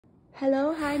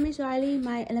Hello, hi Miss Riley.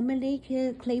 My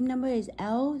eliminated claim number is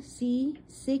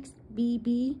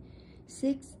LC6BB6.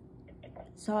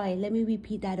 Sorry, let me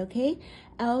repeat that, okay?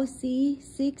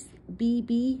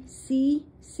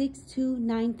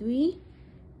 LC6BBC6293.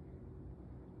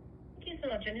 Thank you so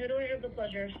much. And who do I have the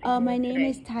pleasure of speaking My with name today?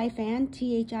 is Tai Fan.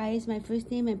 THI is my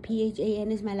first name and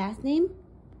PHAN is my last name.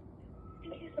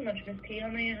 Thank you so much, Ms. T. How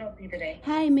may I help you today?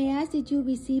 Hi, may I ask, did you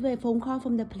receive a phone call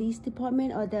from the police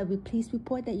department or the police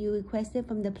report that you requested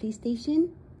from the police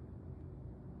station?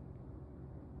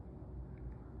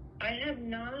 I have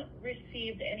not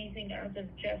received anything as of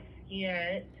just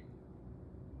yet.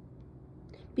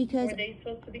 Because Were they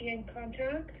supposed to be in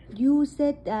contact? you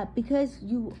said that because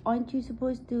aren't you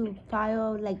supposed to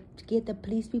file, like, to get the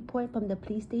police report from the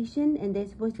police station and they're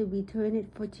supposed to return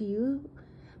it to you?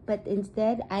 But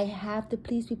instead, I have the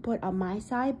police report on my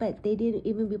side, but they didn't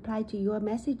even reply to your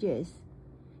messages.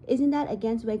 Isn't that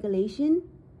against regulation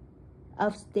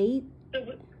of state?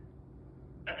 So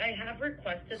I have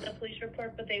requested the police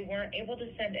report, but they weren't able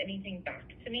to send anything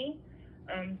back to me,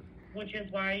 which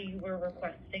is why you were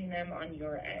requesting them on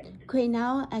your end. Okay,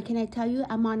 now can I tell you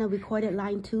I'm on a recorded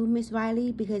line too, Miss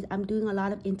Riley, because I'm doing a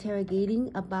lot of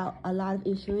interrogating about a lot of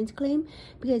insurance claim,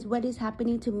 because what is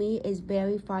happening to me is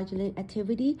very fraudulent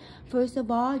activity. First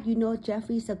of all, you know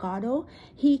Jeffrey Zagato,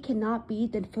 he cannot be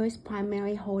the first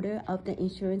primary holder of the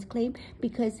insurance claim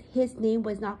because his name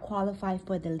was not qualified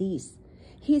for the lease.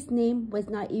 His name was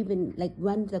not even like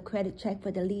run the credit check for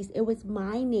the lease. It was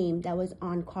my name that was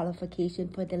on qualification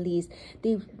for the lease.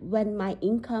 They run my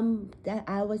income, that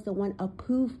I was the one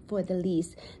approved for the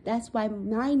lease. That's why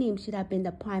my name should have been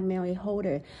the primary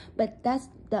holder. But that's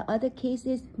the other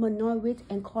cases. MANAR, RIZK,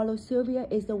 and Carlos Sylvia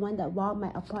is the one that robbed my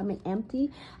apartment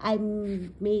empty. I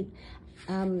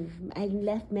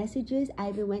left messages. I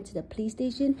even went to the police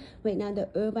station. Right now, the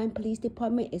Irvine Police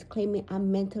Department is claiming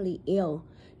I'm mentally ill.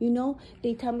 You know,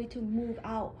 they tell me to move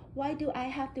out. Why do I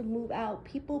have to move out?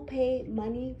 People pay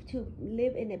money to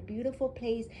live in a beautiful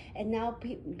place, and now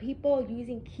people are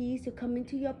using keys to come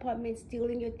into your apartment,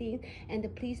 stealing your things, and the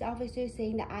police officer is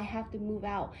saying that I have to move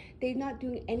out. They're not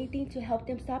doing anything to help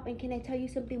them stop. And can I tell you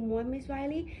something more, Miss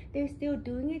Riley? They're still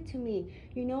doing it to me.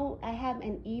 You know, I have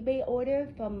an eBay order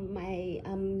from my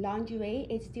lingerie.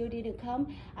 It still didn't come.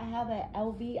 I have an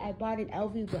LV. I bought an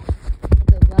LV rug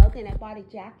and I bought a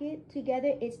jacket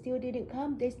together. It still didn't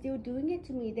come. They're still doing it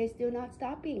to me. They're still not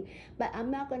stopping. But I'm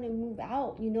not going to move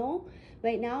out, you know.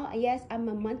 Right now, yes, I'm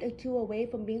a month or two away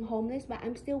from being homeless, but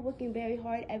I'm still working very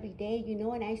hard every day, you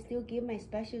know, and I still give my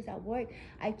specials at work.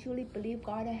 I truly believe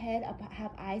God ahead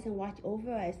have eyes and watch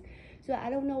over us. So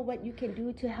I don't know what you can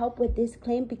do to help with this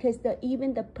claim, because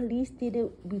even the police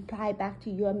didn't reply back to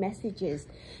your messages.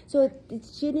 So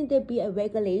shouldn't there be a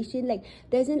regulation? Like,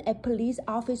 doesn't a police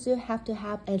officer have to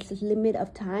have a limit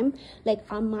of time?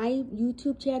 Like on my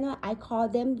YouTube channel, I call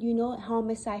them, you know,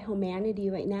 homicide humanity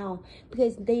right now,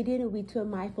 because they didn't return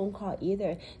my phone call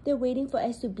either. They're waiting for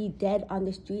us to be dead on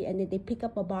the street, and then they pick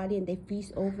up a body and they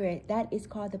freeze over it. That is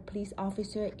called the police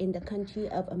officer in the country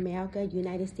of America,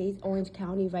 United States, Orange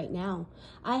County right now.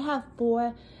 I have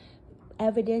 4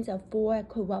 evidence of 4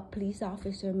 corrupt police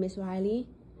officers, Miss Riley.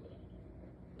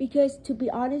 Because to be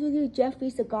honest with you,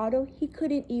 Jeffrey Zagato, he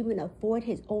couldn't even afford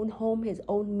his own home, his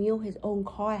own meal, his own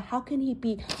car. How can he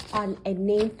be on a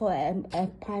name for a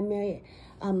primary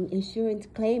insurance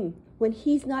claim when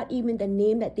he's not even the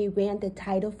name that they ran the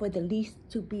title for the lease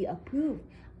to be approved?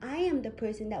 I am the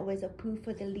person that was approved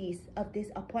for the lease of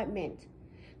this apartment.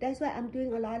 That's why I'm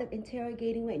doing a lot of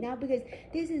interrogating right now, because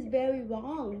this is very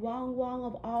wrong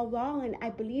of all wrong. And I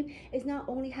believe it's not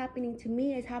only happening to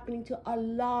me, it's happening to a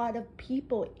lot of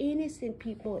people, innocent,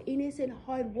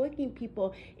 hardworking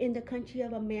people in the country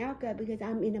of America, because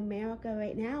I'm in America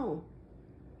right now.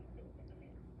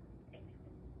 I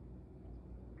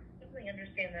definitely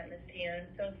understand that, Ms. T. I'm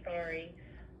so sorry.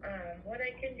 What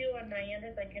I can do on my end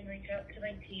is I can reach out to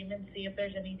my team and see if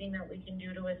there's anything that we can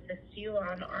do to assist you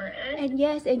on our end. And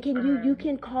yes, and can you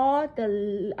can call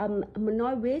the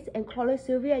MANAR, RIZK, and Carlos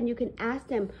Sylvia, and you can ask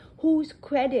them whose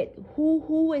credit,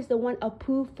 who is the one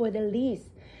approved for the lease.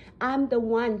 I'm the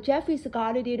one. Jeffrey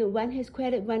Zagato didn't run his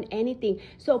credit, run anything.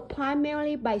 So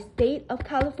primarily by state of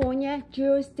California,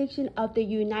 jurisdiction of the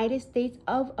United States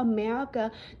of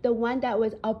America, the one that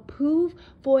was approved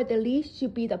for the lease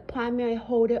should be the primary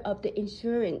holder of the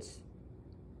insurance.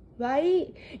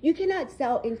 Right? You cannot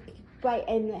sell in write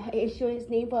an insurance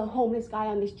name for a homeless guy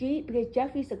on the street, because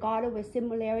Jeffrey Sagata was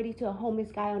similarity to a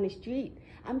homeless guy on the street.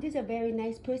 I'm just a very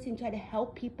nice person trying to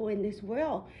help people in this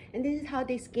world. And this is how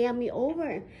they scam me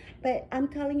over. But I'm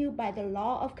telling you, by the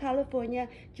law of California,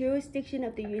 jurisdiction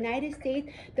of the United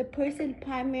States, the person's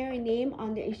primary name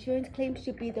on the insurance claim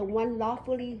should be the one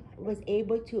lawfully was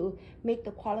able to make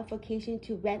the qualification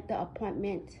to rent the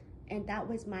apartment. And that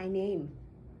was my name.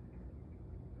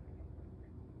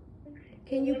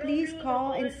 Can you please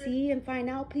call and see and find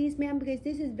out, please, ma'am? Because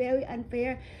this is very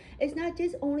unfair. It's not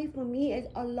just only for me, it's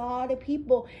a lot of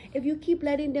people. If you keep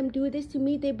letting them do this to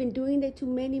me, they've been doing it to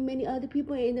many other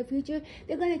people. In the future,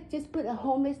 they're gonna just put a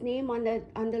homeless name on the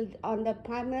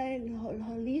primary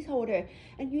leaseholder.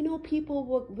 And you know, people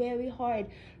work very hard.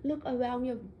 Look around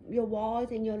your walls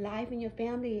and your life and your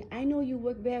family. I know you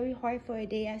work very hard for a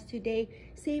day as today,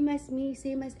 same as me,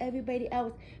 same as everybody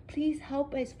else. Please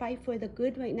help us fight for the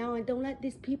good right now, and don't let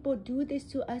these people do this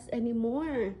to us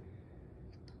anymore.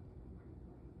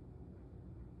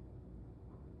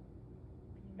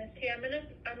 Misty, I'm gonna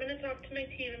talk to my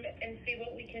team and see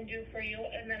what we can do for you,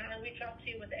 and then I'll reach out to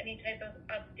you with any type of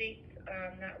updates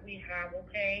that we have.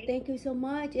 Okay? Thank you so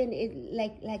much. And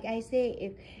like I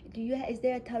say, is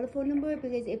there a telephone number?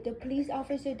 Because if the police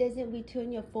officer doesn't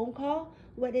return your phone call,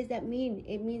 what does that mean?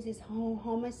 It means it's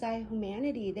homicide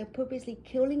humanity. They're purposely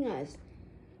killing us.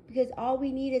 Because all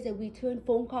we need is a return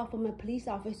phone call from a police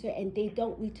officer, and they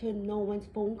don't return no one's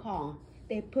phone call.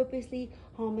 They're purposely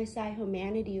homicide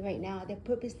humanity right now. They're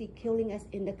purposely killing us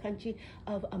in the country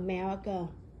of America.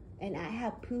 And I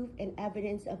have proof and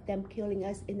evidence of them killing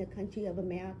us in the country of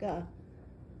America.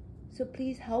 So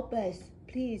please help us,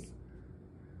 please.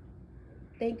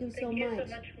 Thank you so much. Thank you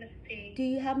so much, Miss T. Do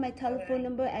you have my telephone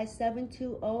number at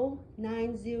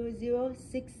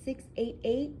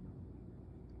 720-900-6688?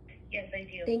 Yes, I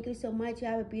do. Thank you so much. You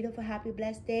have a beautiful, happy,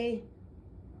 blessed day.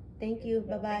 Thank you.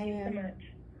 Bye-bye. Thank you so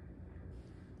much.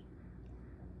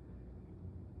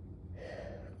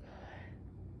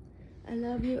 I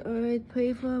love you, Earth.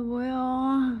 Pray for the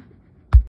world.